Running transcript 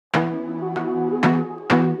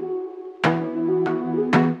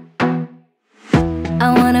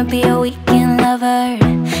wanna be a weekend lover.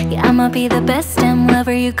 Yeah, I'ma be the best damn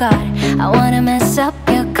lover you got. I wanna mess up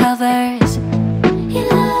your covers.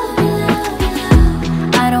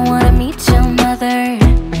 I don't wanna meet your mother.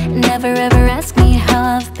 Never ever ask me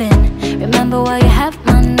how I've been. Remember why you have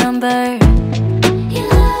my number.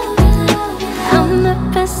 I'm the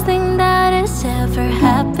best thing that has ever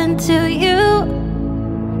happened to you.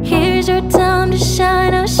 Here's your time to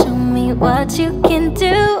shine. Now show me what you can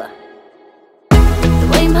do. The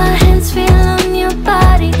way my hands feel on your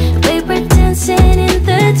body, the way we're dancing in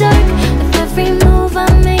the dark. With every move I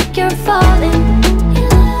make, you're falling.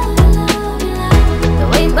 The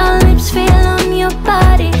way my lips feel on your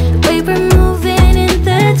body, the way we're moving in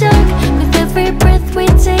the dark. With every breath we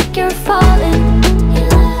take, you're falling.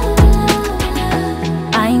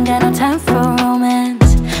 I ain't got no time for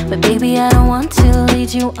romance, but baby I don't want to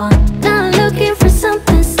lead you on. Not looking for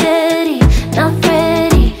something steady, not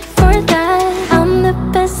ready for that. I'm the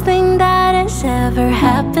best thing that has ever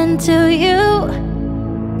happened to you.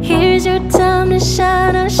 Here's your time to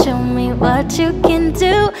shine. Now show me what you can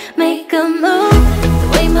do. Make a move. The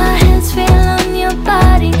way my hands feel on your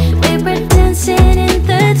body, the way we're dancing in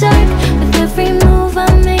the dark. With every move I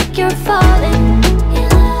make, you're falling.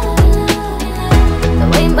 The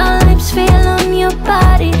way my lips feel on your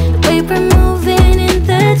body, the way we're moving in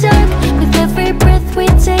the dark. With every breath we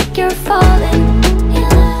take, you're falling. With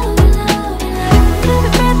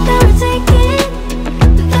every breath that we're taking,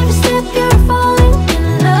 with every step you're falling in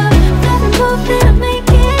love. With every move that I'm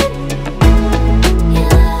making, with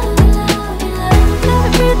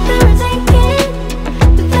every breath that we're taking,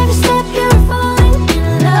 with every step you're falling in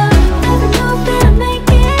love. With every move that I'm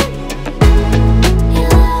making,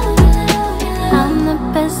 I'm the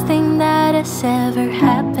best thing that has ever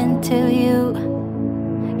happened to you.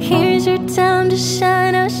 Here's your time to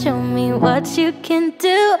shine. Now show me what you can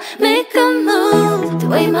do. Make a move. The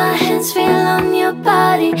way my hands feel on your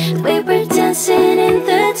body, the way we're dancing in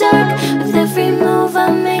the dark. With every move I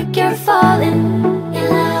make, you're falling. The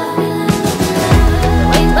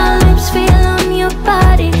way my lips feel on your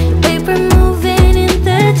body, the way we're moving in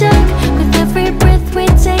the dark. With every breath we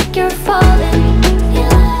take, you're falling.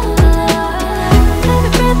 With every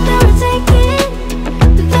breath that we're taking,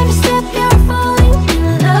 with every step you're falling in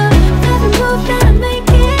love. With every move that I'm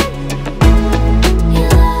making, with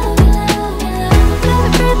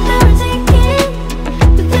every breath that we're taking,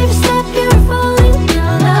 with every step you're falling in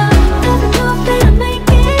love. With every move that I'm making,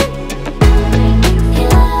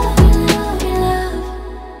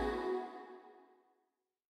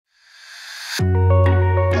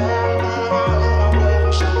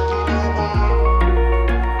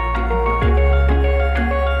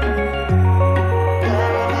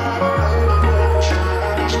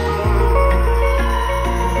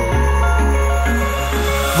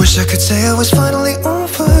 Wish I could say I was finally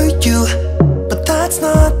over you, but that's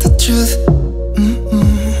not the truth.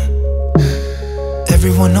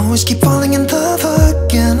 Everyone always keep falling in love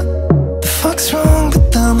again. The fuck's wrong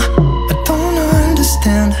with them? I don't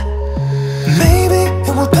understand. Maybe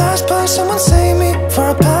it will pass by, someone save me. For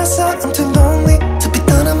I pass out, I'm too lonely to be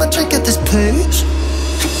done. I'ma drink at this place.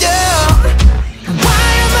 Yeah. Why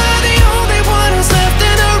am I the only one who's left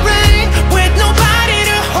in the rain with nobody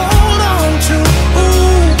to hold on to?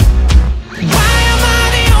 Why am I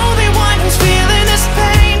the only one who's feeling this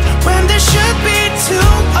pain when there should be two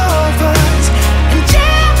of us? And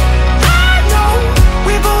yeah, I know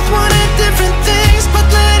we both wanted different things, but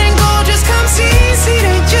letting go just comes easy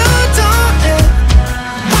to you, don't it?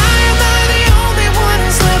 Why am I the only one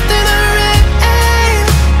who's left in the rain?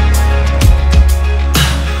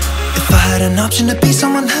 If I had an option to be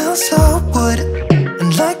someone else, I would, and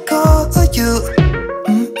let go of you.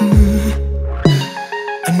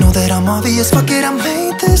 I know that I'm obvious, fuck it, I'm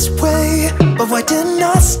made this way. But why didn't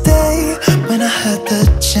I stay when I had the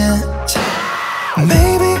chance?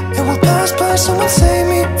 Maybe it will pass by, someone save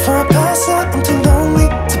me. For I pass out, I'm too lonely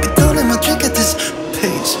to be done in my drink at this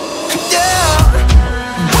pace. Yeah.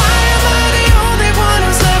 Why am I the only one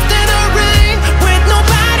who's left in the rain with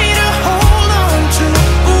nobody to hold on to?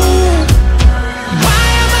 Why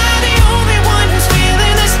am I the only one who's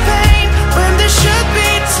feeling this pain when there should be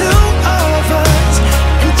two of us?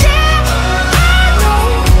 And yeah, I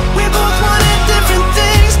know we both wanted different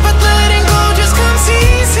things, but letting go just comes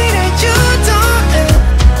easy to you, don't it?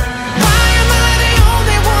 Why am I the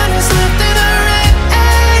only one who's living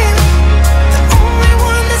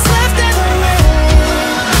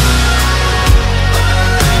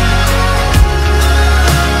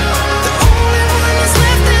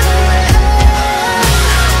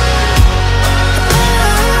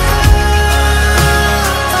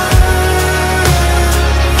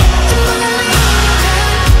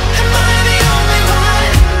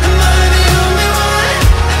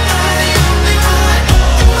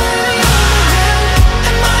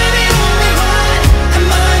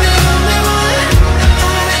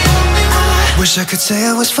Wish I could say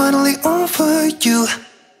I was finally over you,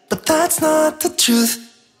 but that's not the truth.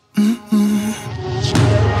 Why am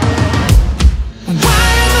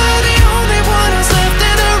I the only one who's left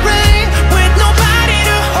in the rain with nobody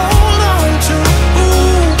to hold on to?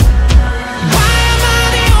 Ooh. Why am I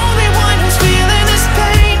the only one who's feeling this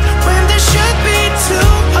pain when there should be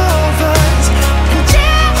two of us? And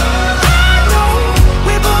yeah, I know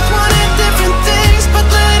we both wanted different things, but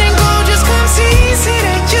letting go just comes easy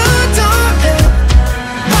to you, darling.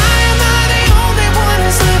 Why am I the only one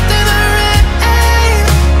who's left in the rain?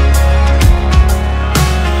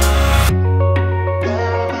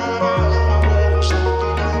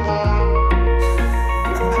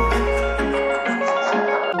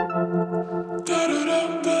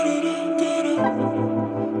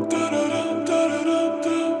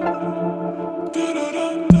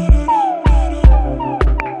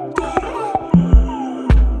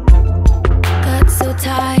 Got so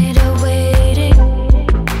tired of waiting,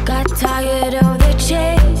 got tired of the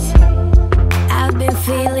chase. I've been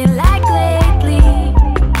feeling like lately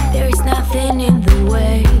there's nothing in the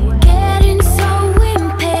way. Getting so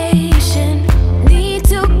impatient, need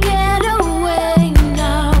to get away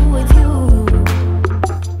now with you.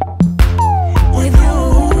 With you.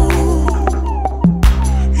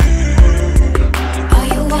 Are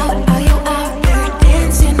you out there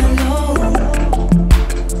dancing alone?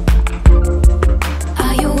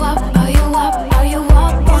 Are you up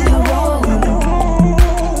on your own?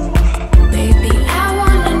 Baby, I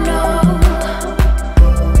wanna know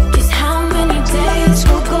just how many days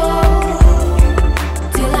will go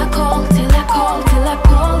till I call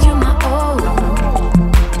you my own.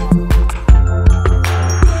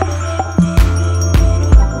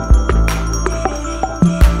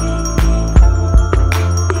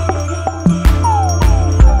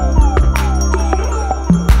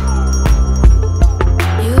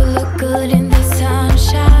 You look good in the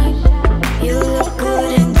sunshine, you look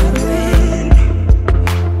good in the rain.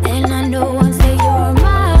 And I know once that you're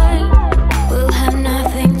mine, we'll have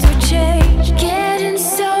nothing to change. Getting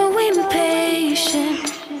so impatient,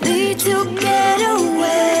 need to get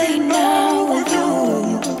away now with you.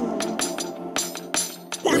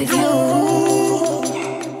 With you.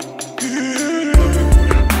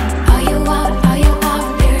 Are you out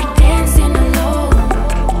there dancing alone?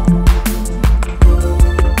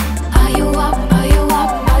 Are you up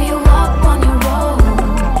on your own?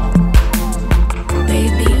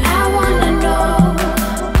 Baby, I wanna know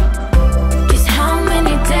just how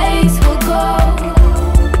many days will go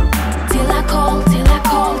till I call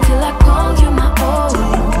you my own.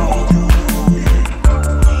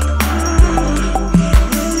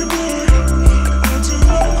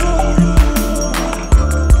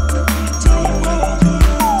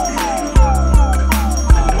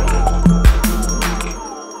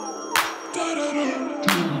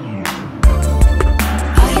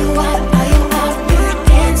 Are you out there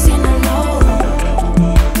dancing alone?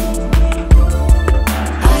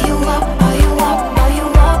 Are you up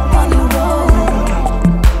on your own?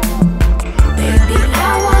 Baby,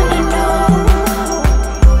 I wanna know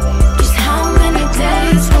just how many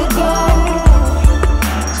days will go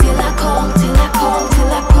till I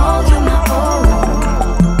call you my own.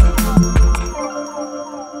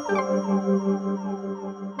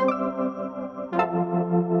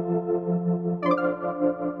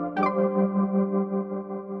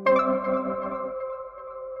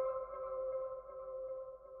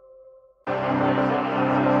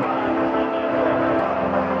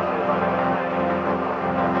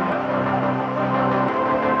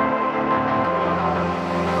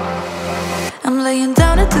 I'm laying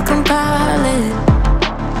down it to compile it.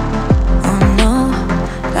 Oh no,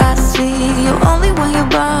 I see you only when you're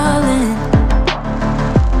ballin'.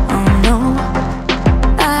 Oh no,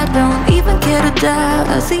 I don't even care to doubt.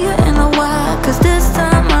 I'll see you in a while, 'cause this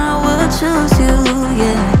time I will choose you,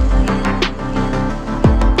 yeah.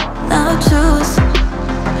 I'll choose.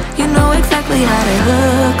 You know exactly how to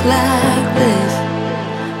look like this.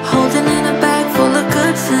 Holding in a bag full of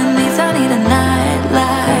goods and needs. I need a night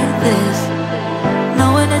like this.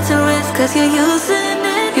 Knowing it's a risk 'cause you're using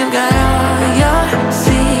it. You've got all your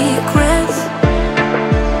secrets.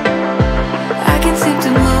 I can seem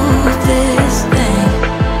to move this thing.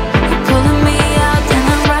 You're pulling me out and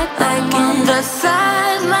I'm right back in the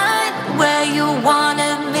sideline where you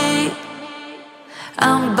wanted me.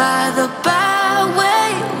 I'm by the byway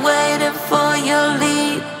waiting for your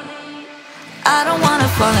lead. I don't wanna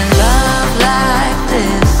fall in love like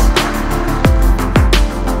this,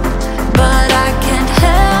 but I can't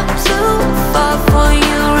help to fall for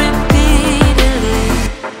you repeatedly.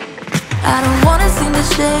 I don't wanna seem to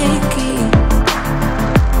shaky.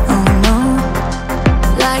 Oh no.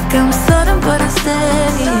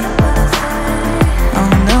 say.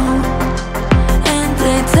 Oh no. And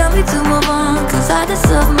they tell me to move on, cause I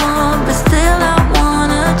deserve more, but still I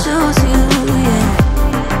wanna choose you,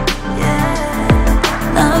 yeah.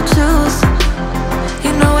 Now choose.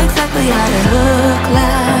 You know exactly how to look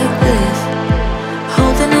like this.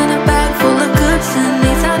 Holding in a bag full of goods and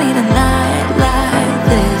needs. I need a night like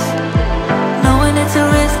this. Knowing it's a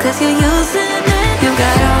risk cause you're using it. You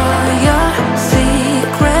got all your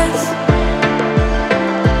secrets.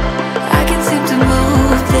 I can't seem to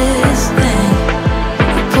move this thing.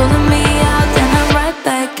 You're pulling me out and I'm right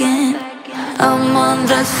back in. I'm on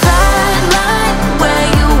the sideline where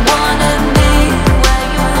you wanted me.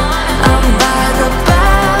 I'm by the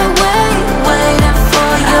byway waiting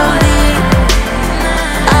for your lead.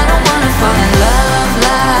 I don't wanna fall in love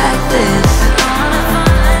like this,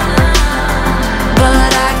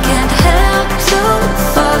 but I can't help to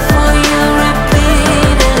fall for you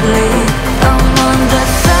repeatedly. I'm on the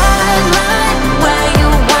sideline where you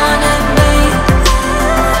wanted me.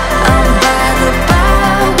 I'm by the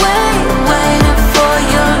byway waiting for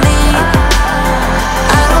your lead.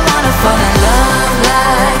 I don't wanna fall in love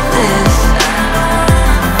like this,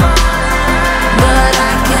 but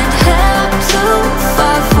I can't help to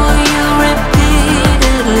fall for you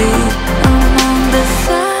repeatedly. I'm on the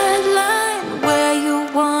sideline where you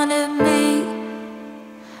wanted me.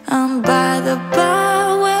 I'm by the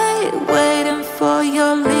byway waiting for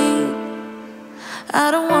your lead. I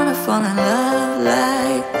don't wanna fall in love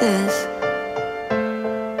like this,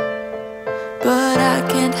 but I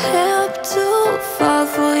can't help to fall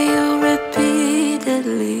for you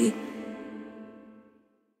repeatedly.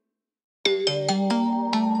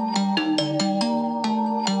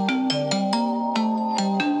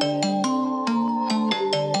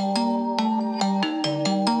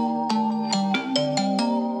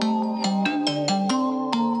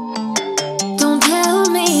 Don't tell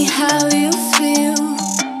me how you feel,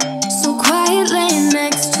 so quiet laying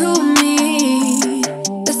next to me.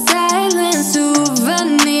 The silence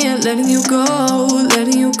souvenir, letting you go,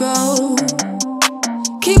 letting you go.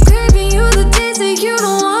 Keep craving you the days that you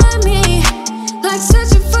don't want me, like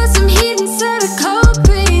searching for some heat inside a cold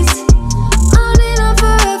breeze. On and on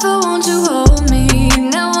forever, won't you hold me?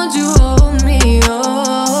 Now won't you hold me?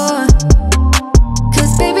 Oh,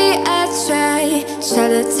 cause baby I try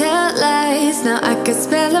to tell lies. Now I could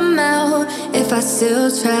spell them out if I still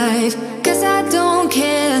tried. Cause I don't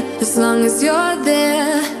care as long as you're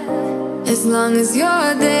there, as long as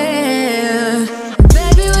you're there.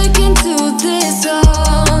 Baby, we can do this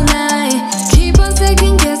all night. Keep on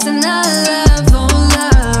second guessing our love, oh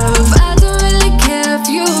love. I don't really care if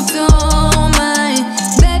you don't mind.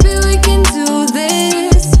 Baby, we can do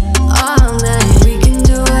this all night. We can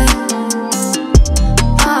do it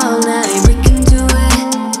all night. We can do it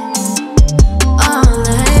all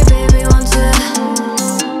night. Baby, won't you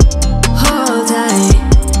hold tight,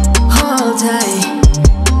 hold tight,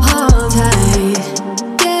 hold tight.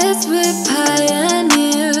 Guess we're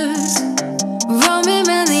pioneers, roaming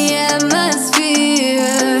around the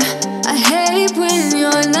atmosphere. I hate when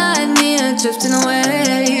you're not near, drifting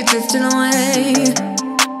away, drifting away.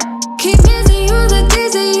 Keep missing you the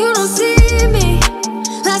days that you don't see me,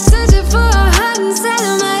 like searching for a heart inside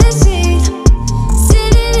of my sheet.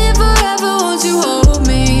 Sitting here forever, won't you hold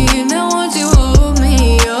me? Now won't you hold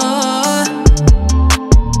me? Oh,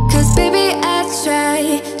 cause baby I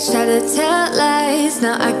try to tell lies.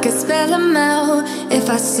 Now I could spell them out if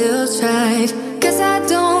I still tried. Cause I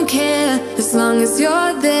don't care as long as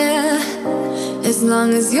you're there, as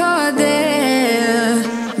long as you're there.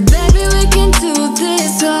 Baby, we can do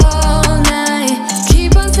this all night.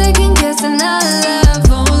 Keep on second guessing our love,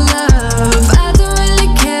 oh love. I don't really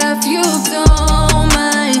care if you don't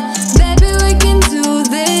mind. Baby, we can do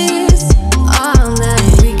this all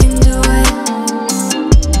night. We can do it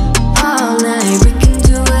all night. We can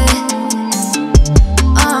do it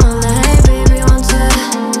all night. Baby, won't you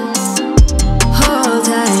hold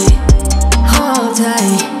tight, hold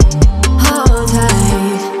tight, hold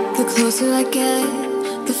tight. The closer I get,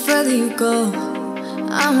 the further you go.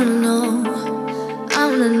 I wanna know, I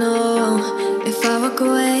wanna know. If I walk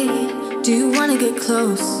away, do you wanna get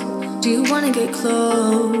close? Do you wanna get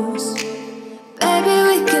close? Baby,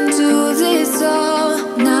 we can do this all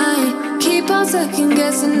night. Keep on second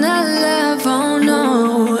guessing our love, oh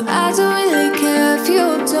no. I don't really care if you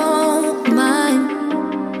don't mind,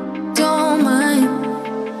 don't mind.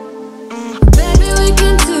 Baby, we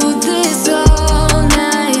can do this all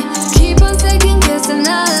night. Keep on second guessing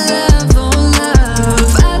our love, oh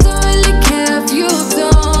love. I don't really care if you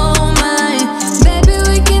don't mind. Baby,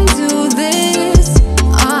 we can do this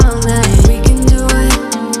all night. We can do it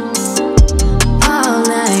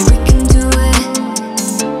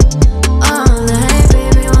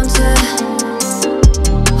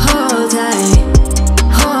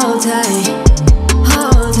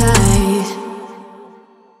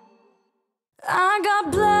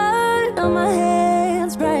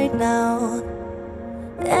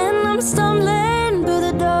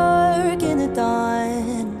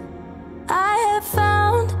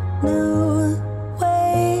found new